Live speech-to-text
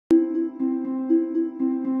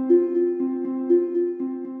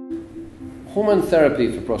Hormone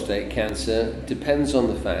therapy for prostate cancer depends on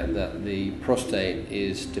the fact that the prostate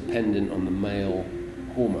is dependent on the male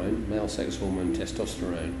sex hormone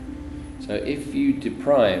testosterone. So if you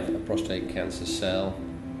deprive a prostate cancer cell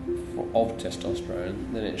of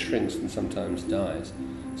testosterone, then it shrinks and sometimes dies.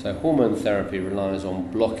 So hormone therapy relies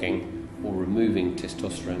on blocking or removing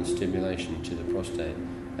testosterone stimulation to the prostate,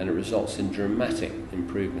 and it results in dramatic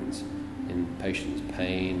improvements in patients'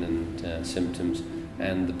 pain and symptoms,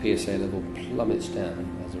 and the PSA level plummets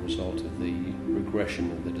down as a result of the regression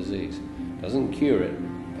of the disease. It doesn't cure it,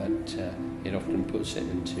 but it often puts it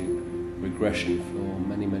into regression for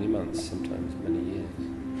many, many months, sometimes many